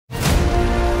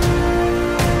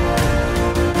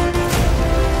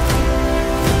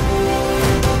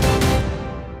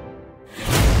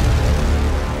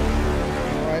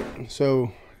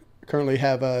So currently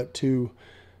have two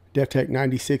DefTech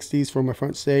 9060s for my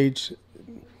front stage,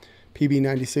 PB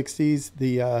 9060s,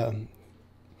 the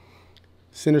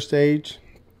center stage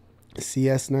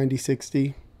CS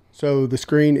 9060. So the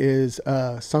screen is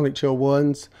Sonic Chill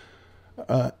 1's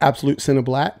Absolute Cine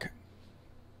Black.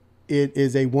 It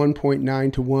is a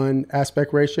 1.9 to 1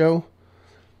 aspect ratio.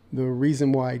 The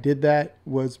reason why I did that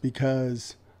was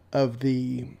because of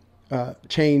the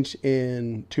change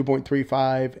in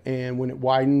 2.35 and when it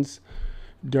widens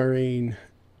during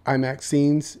IMAX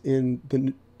scenes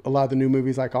in a lot of the new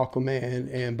movies like Aquaman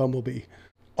and Bumblebee.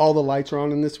 All the lights are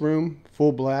on in this room,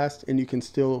 full blast, and you can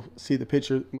still see the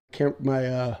picture.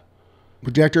 My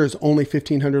projector is only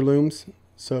 1500 looms,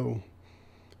 so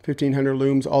 1500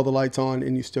 looms, all the lights on,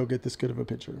 and you still get this good of a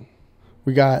picture.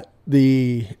 We got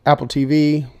the Apple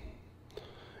TV,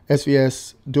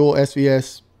 SVS, dual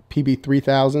SVS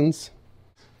PB3000s.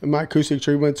 And my acoustic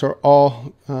treatments are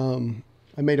all,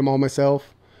 I made them all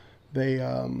myself. They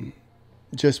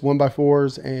just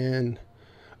 1x4s and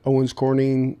Owens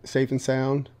Corning Safe and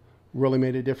Sound really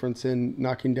made a difference in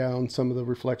knocking down some of the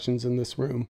reflections in this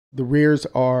room. The rears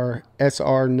are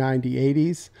SR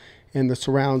 9080s and the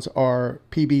surrounds are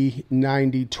PB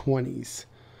 9020s.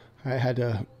 I had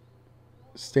to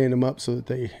stand them up so that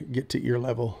they get to ear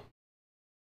level.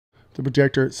 The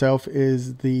projector itself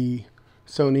is the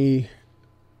Sony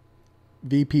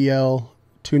VPL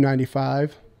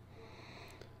 295.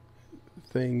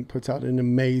 Thing puts out an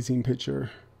amazing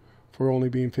picture for only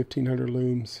being 1500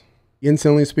 looms. The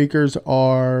in-ceiling speakers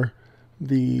are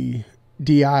the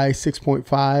DI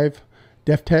 6.5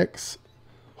 DefTechs.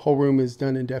 Whole room is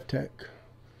done in DefTech.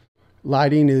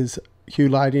 Lighting is Hue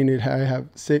lighting. I have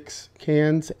 6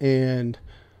 cans and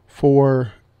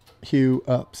 4 Hue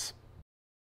ups.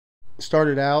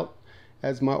 Started out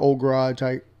as my old garage.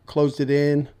 I closed it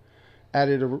in,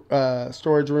 added a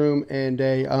storage room and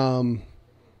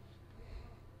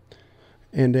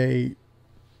a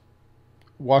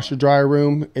washer dryer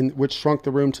room, which shrunk the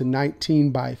room to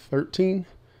 19 by 13.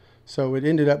 So it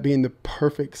ended up being the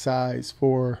perfect size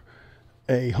for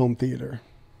a home theater.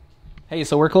 Hey,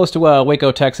 so we're close to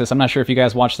Waco, Texas. I'm not sure if you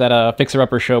guys watched that Fixer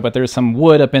Upper show, but there's some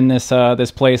wood up in this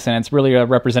this place, and it's really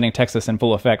representing Texas in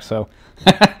full effect. So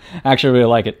I actually really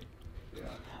like it.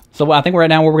 So I think right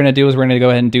now what we're going to do is we're going to go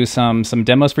ahead and do some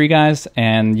demos for you guys,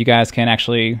 and you guys can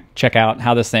actually check out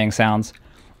how this thing sounds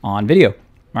on video. All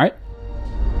right?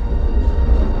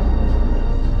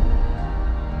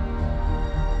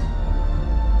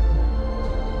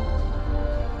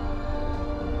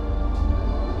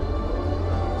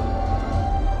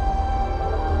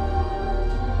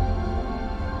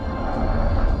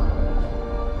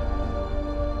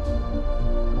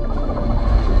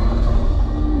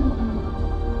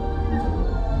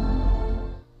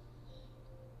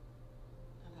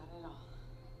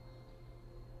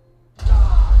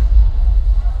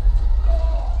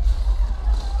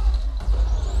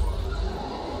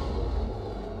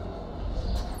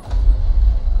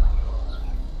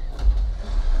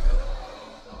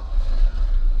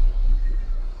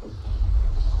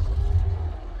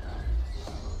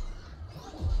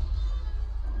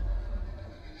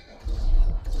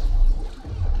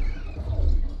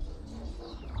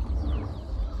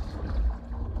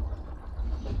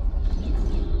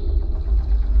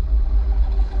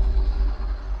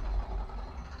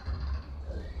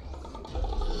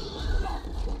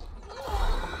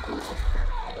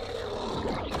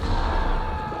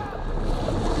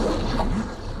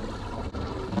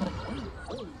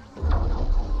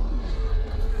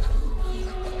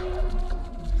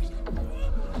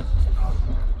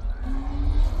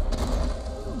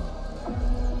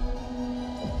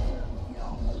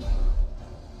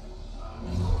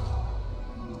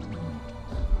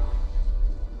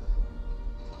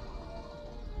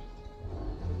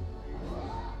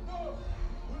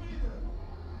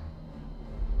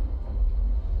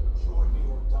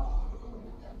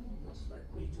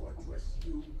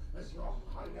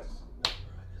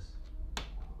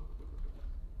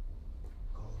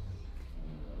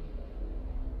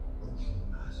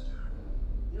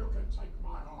 You can take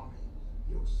my army,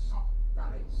 you